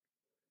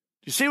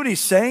 Do you see what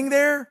he's saying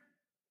there?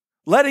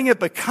 letting it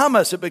become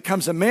us, it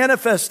becomes a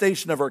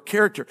manifestation of our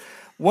character.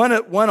 One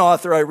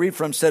author I read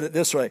from said it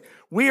this way: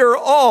 we are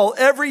all,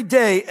 every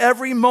day,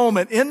 every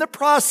moment, in the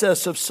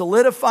process of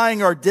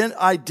solidifying our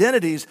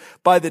identities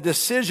by the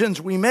decisions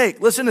we make.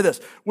 Listen to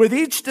this. With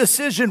each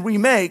decision we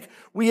make,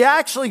 we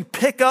actually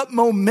pick up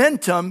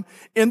momentum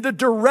in the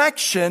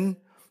direction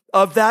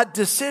of that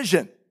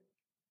decision.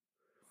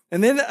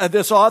 And then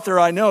this author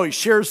I know, he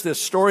shares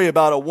this story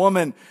about a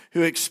woman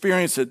who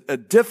experienced a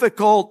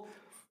difficult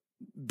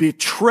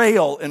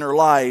betrayal in her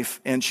life,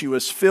 and she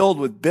was filled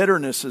with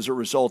bitterness as a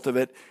result of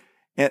it.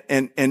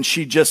 And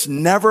she just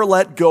never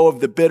let go of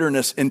the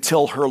bitterness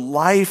until her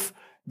life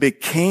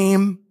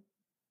became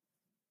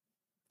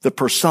the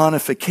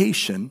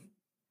personification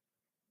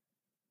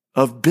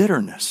of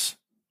bitterness.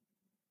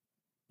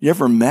 You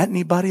ever met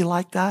anybody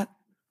like that?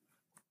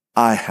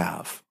 I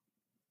have.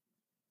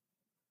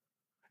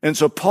 And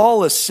so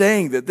Paul is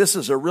saying that this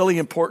is a really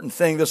important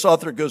thing. This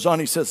author goes on,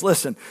 he says,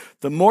 listen,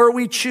 the more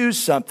we choose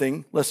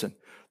something, listen,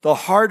 the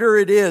harder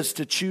it is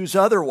to choose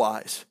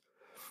otherwise,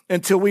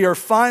 until we are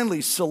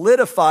finally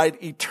solidified,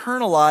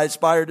 eternalized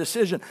by our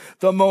decision.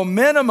 The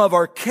momentum of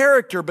our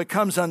character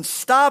becomes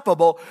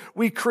unstoppable.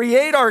 We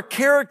create our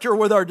character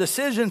with our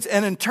decisions,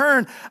 and in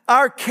turn,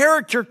 our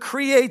character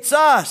creates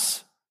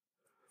us.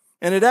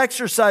 And it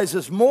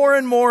exercises more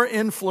and more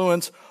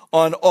influence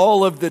on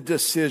all of the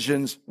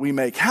decisions we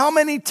make. How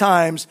many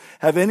times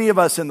have any of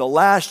us in the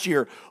last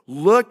year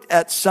looked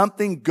at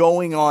something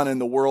going on in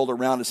the world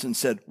around us and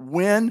said,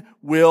 when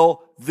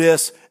will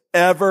this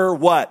ever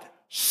what?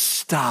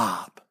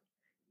 Stop.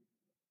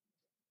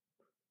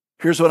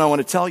 Here's what I want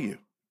to tell you.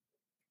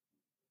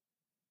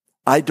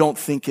 I don't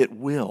think it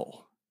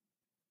will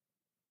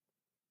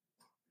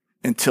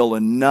until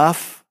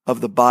enough of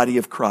the body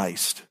of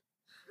Christ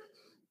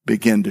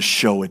begin to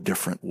show a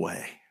different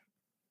way.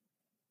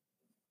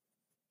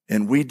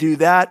 And we do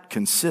that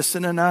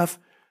consistent enough,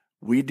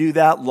 we do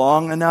that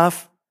long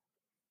enough,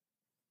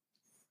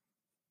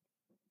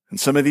 and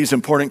some of these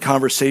important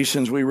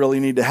conversations we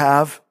really need to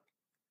have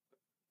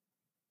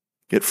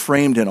get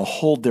framed in a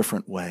whole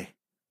different way.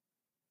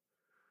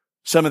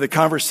 Some of the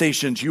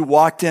conversations you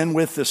walked in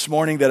with this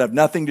morning that have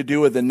nothing to do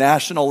with the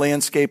national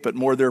landscape, but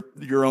more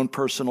your own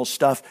personal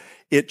stuff,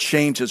 it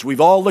changes.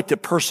 We've all looked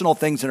at personal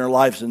things in our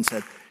lives and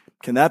said,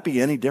 can that be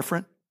any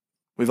different?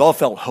 We've all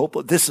felt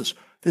hopeless.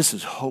 This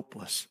is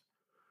hopeless.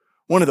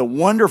 One of the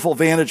wonderful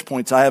vantage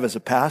points I have as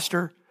a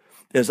pastor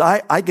is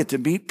I get to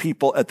meet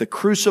people at the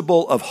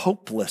crucible of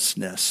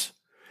hopelessness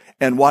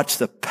and watch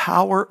the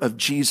power of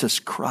Jesus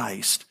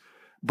Christ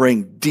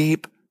bring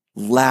deep,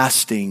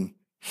 lasting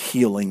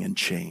healing and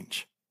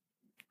change.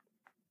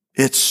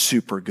 It's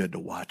super good to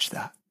watch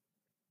that.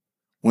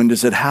 When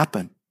does it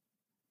happen?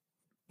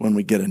 When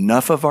we get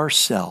enough of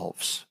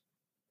ourselves,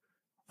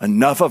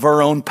 enough of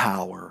our own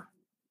power,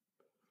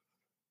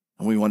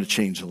 and we want to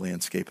change the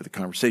landscape of the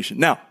conversation.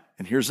 Now,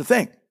 and here's the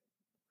thing.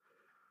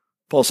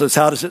 Paul says,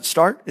 how does it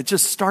start? It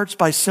just starts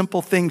by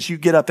simple things. You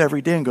get up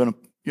every day and I'm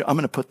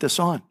going to put this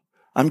on.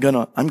 I'm going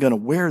to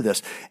wear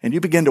this. And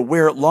you begin to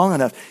wear it long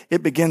enough,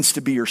 it begins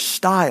to be your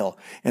style.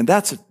 And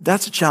that's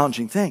a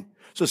challenging thing.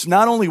 So it's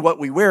not only what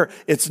we wear,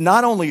 it's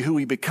not only who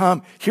we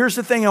become. Here's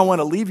the thing I want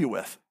to leave you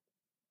with.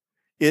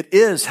 It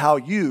is how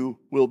you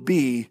will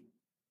be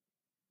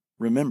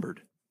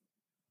remembered.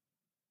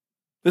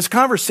 This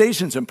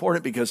conversation is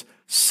important because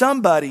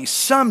somebody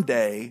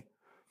someday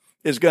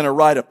is going to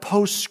write a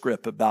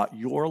postscript about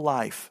your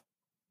life.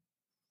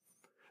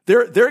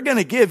 They're going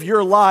to give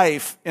your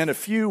life in a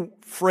few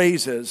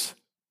phrases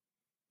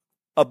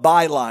a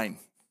byline.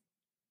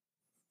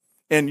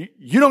 And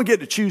you don't get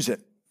to choose it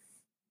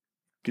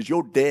because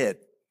you're dead.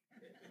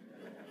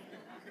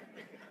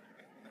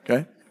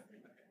 Okay?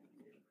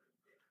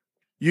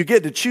 You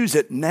get to choose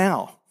it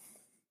now.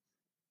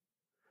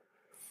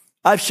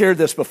 I've shared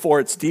this before.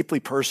 It's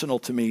deeply personal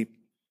to me.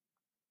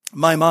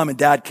 My mom and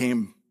dad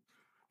came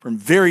from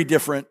very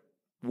different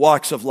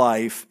walks of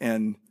life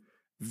and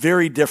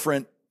very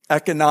different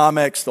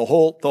economics, the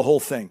whole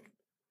thing.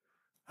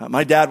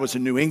 My dad was a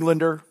New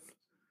Englander,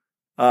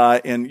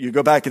 and you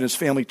go back in his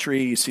family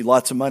tree, you see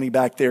lots of money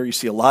back there, you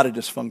see a lot of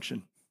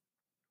dysfunction.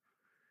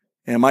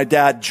 And my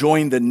dad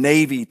joined the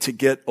Navy to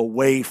get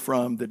away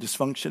from the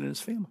dysfunction in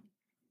his family.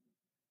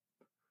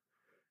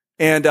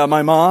 And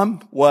my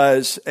mom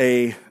was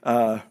a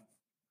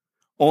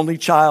only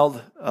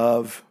child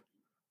of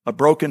a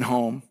broken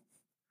home,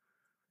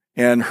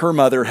 and her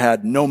mother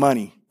had no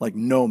money, like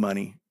no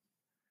money.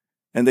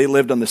 And they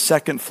lived on the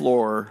second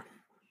floor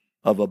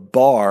of a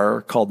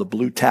bar called the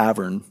Blue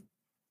Tavern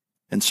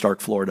in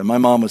Stark, Florida. My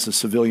mom was a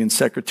civilian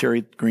secretary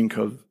at Green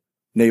Cove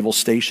Naval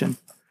Station.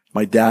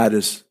 My dad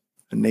is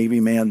a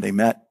Navy man. They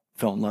met,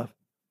 fell in love.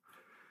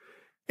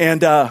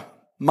 And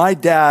my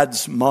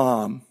dad's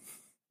mom,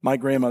 my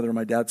grandmother on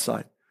my dad's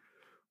side,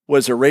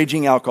 was a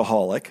raging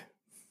alcoholic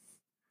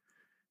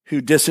who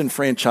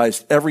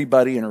disenfranchised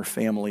everybody in her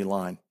family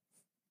line.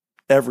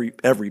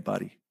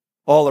 Everybody.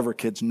 All of her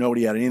kids,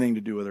 nobody had anything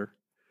to do with her.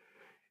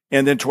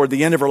 And then toward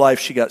the end of her life,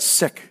 she got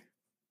sick.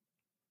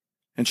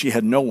 And she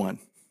had no one.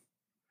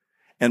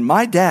 And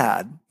my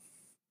dad,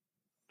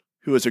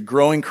 who is a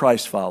growing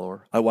Christ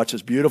follower, I watched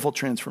this beautiful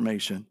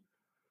transformation,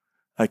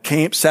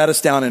 sat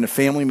us down in a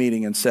family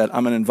meeting and said,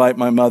 I'm going to invite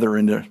my mother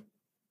into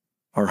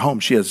our home.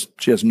 She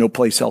has no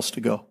place else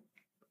to go.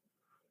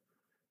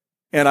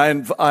 And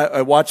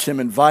I watched him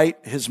invite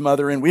his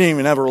mother in. We didn't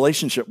even have a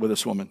relationship with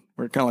this woman.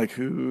 We're kind of like,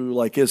 who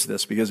is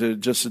this? Because it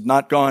just had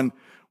not gone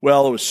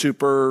well. It was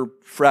super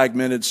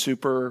fragmented,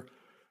 super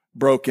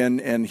broken.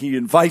 And he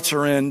invites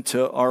her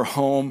into our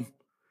home,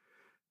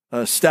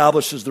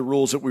 establishes the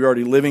rules that we were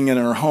already living in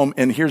our home.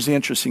 And here's the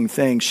interesting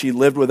thing. She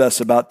lived with us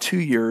about 2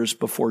 years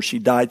before she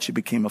died. She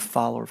became a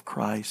follower of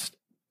Christ.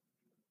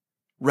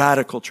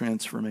 Radical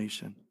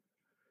transformation.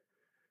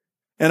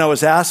 And I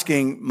was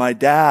asking my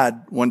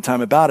dad one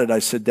time about it. I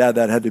said, Dad,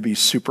 that had to be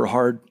super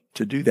hard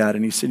to do that.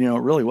 And he said, it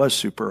really was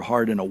super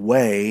hard in a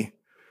way.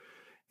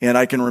 And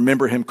I can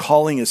remember him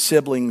calling his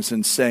siblings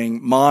and saying,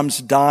 Mom's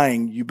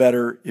dying. You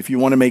better, if you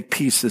want to make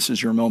peace, this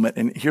is your moment.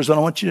 And here's what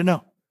I want you to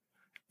know.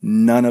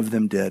 None of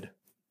them did.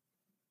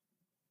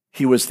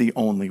 He was the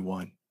only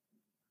one.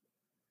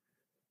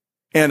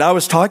 And I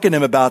was talking to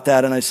him about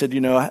that. And I said,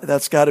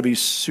 that's got to be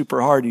super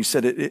hard. He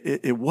said,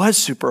 it was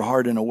super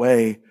hard in a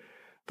way.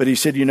 But he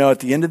said, at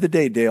the end of the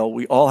day, Dale,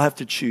 we all have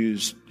to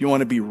choose. Do you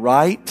want to be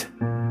right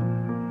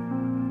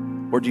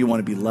or do you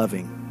want to be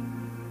loving?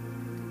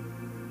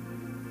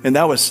 And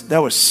that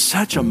was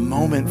such a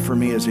moment for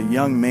me as a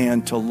young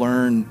man to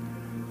learn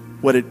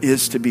what it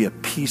is to be a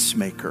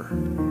peacemaker.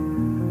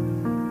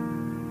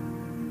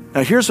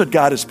 Now, here's what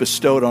God has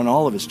bestowed on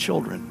all of his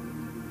children.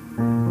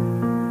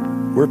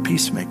 We're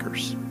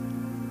peacemakers.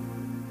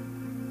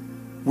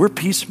 We're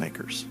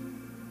peacemakers.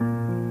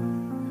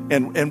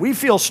 And we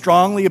feel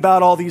strongly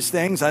about all these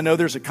things. I know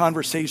there's a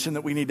conversation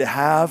that we need to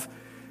have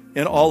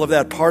in all of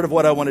that. Part of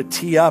what I want to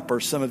tee up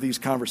are some of these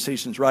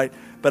conversations, right?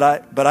 But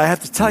I have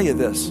to tell you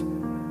this.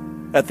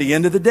 At the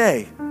end of the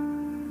day,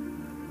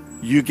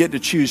 you get to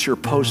choose your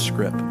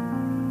postscript.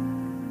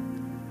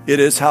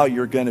 It is how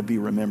you're going to be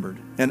remembered.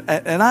 And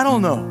I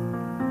don't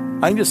know.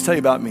 I can just tell you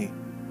about me.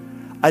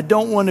 I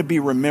don't want to be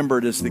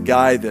remembered as the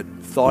guy that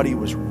thought he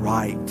was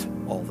right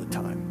all the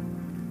time.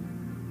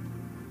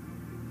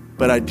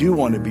 But I do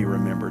want to be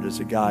remembered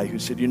as a guy who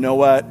said, you know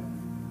what?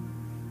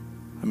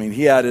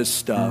 He had his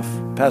stuff.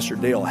 Pastor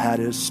Dale had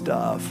his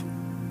stuff.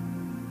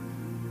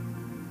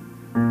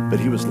 But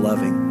he was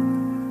loving.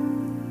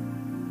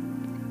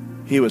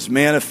 He was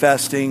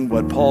manifesting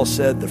what Paul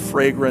said, the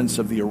fragrance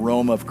of the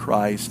aroma of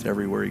Christ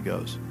everywhere he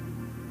goes.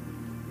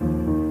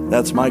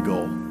 That's my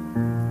goal.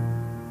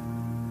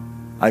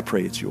 I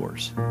pray it's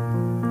yours.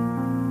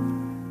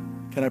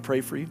 Can I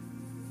pray for you?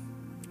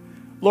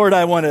 Lord,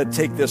 I want to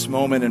take this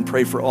moment and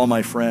pray for all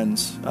my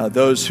friends,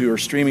 those who are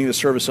streaming the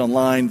service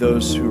online,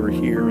 those who are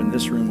here in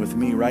this room with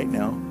me right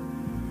now.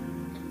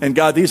 And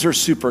God, these are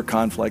super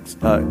complex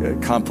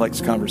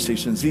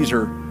conversations. These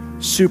are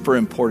super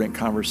important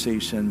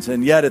conversations.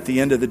 And yet at the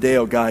end of the day,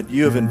 oh God,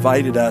 you have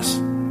invited us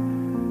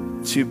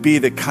to be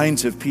the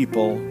kinds of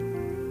people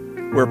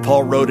where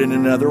Paul wrote in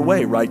another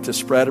way, right? To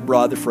spread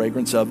abroad the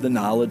fragrance of the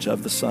knowledge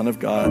of the Son of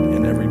God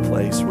in every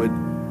place.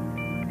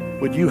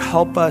 Would you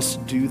help us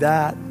do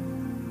that?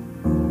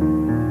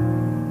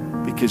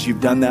 Because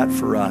you've done that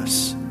for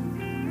us.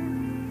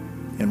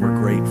 And we're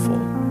grateful.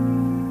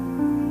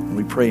 And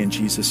we pray in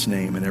Jesus'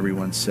 name. And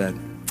everyone said,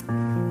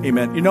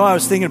 amen. I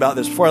was thinking about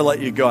this. Before I let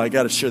you go, I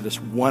got to share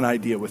this one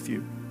idea with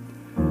you.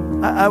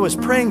 I was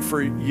praying for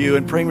you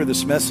and praying for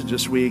this message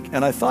this week.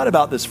 And I thought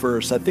about this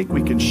verse. I think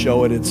we can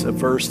show it. It's a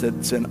verse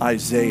that's in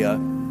Isaiah.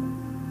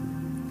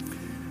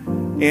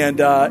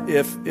 And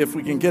if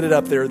we can get it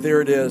up there,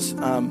 there it is.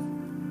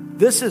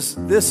 This is,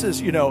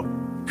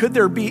 could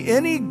there be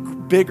any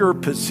bigger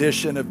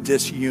position of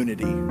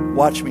disunity,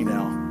 watch me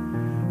now,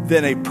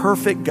 than a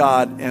perfect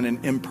God and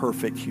an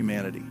imperfect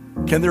humanity?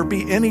 Can there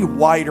be any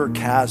wider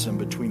chasm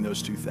between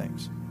those two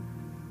things?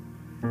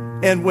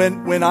 And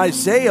when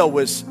Isaiah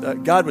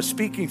God was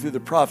speaking through the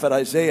prophet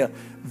Isaiah,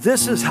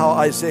 this is how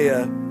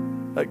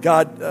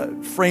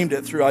God framed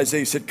it through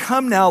Isaiah. He said,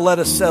 come now, let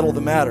us settle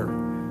the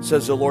matter,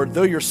 says the Lord.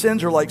 Though your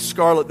sins are like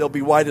scarlet, they'll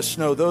be white as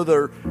snow. Though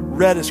they're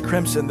red as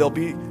crimson, they'll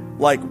be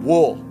like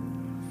wool.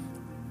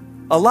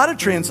 A lot of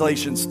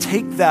translations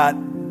take that,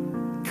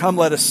 come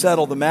let us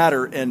settle the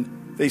matter,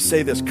 and they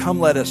say this, come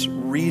let us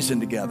reason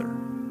together.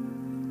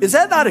 Is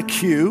that not a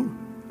cue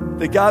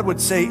that God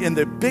would say in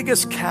the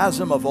biggest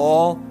chasm of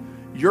all,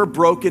 your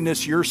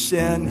brokenness, your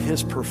sin,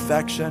 his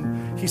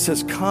perfection, he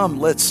says, come,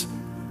 let's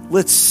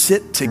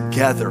sit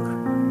together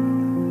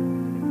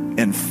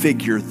and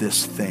figure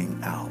this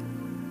thing out.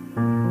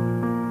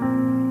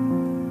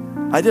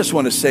 I just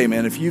want to say,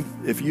 man, if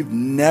you've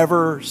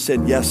never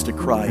said yes to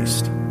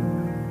Christ,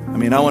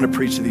 I want to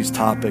preach to these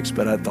topics,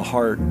 but at the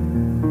heart,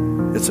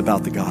 it's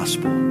about the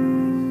gospel.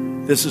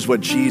 This is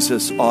what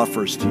Jesus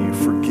offers to you,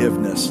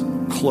 forgiveness,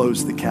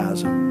 close the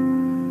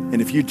chasm.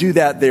 And if you do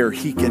that there,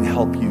 he can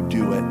help you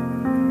do it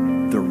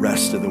the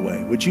rest of the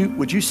way. Would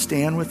you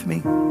stand with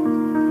me?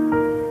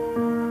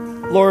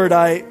 Lord,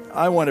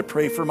 I want to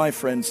pray for my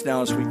friends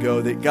now as we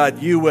go, that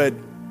God, you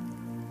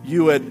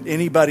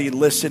anybody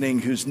listening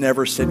who's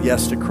never said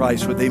yes to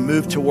Christ, would they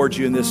move towards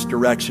you in this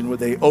direction? Would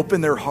they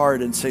open their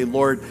heart and say,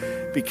 Lord,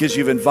 because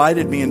you've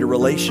invited me into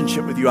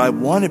relationship with you, I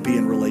want to be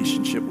in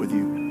relationship with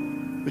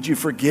you. Would you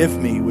forgive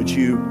me? Would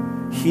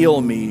you heal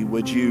me?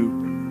 Would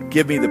you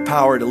give me the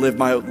power to live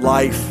my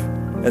life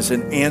as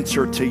an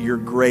answer to your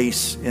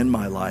grace in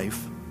my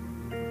life?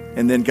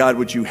 And then, God,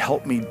 would you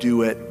help me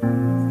do it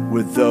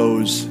with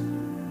those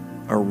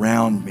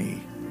around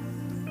me?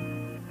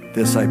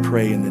 This I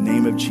pray in the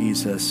name of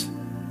Jesus.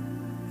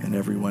 And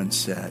everyone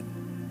said,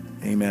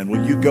 amen.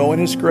 Will you go in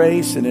his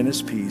grace and in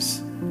his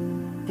peace?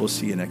 We'll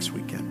see you next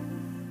weekend.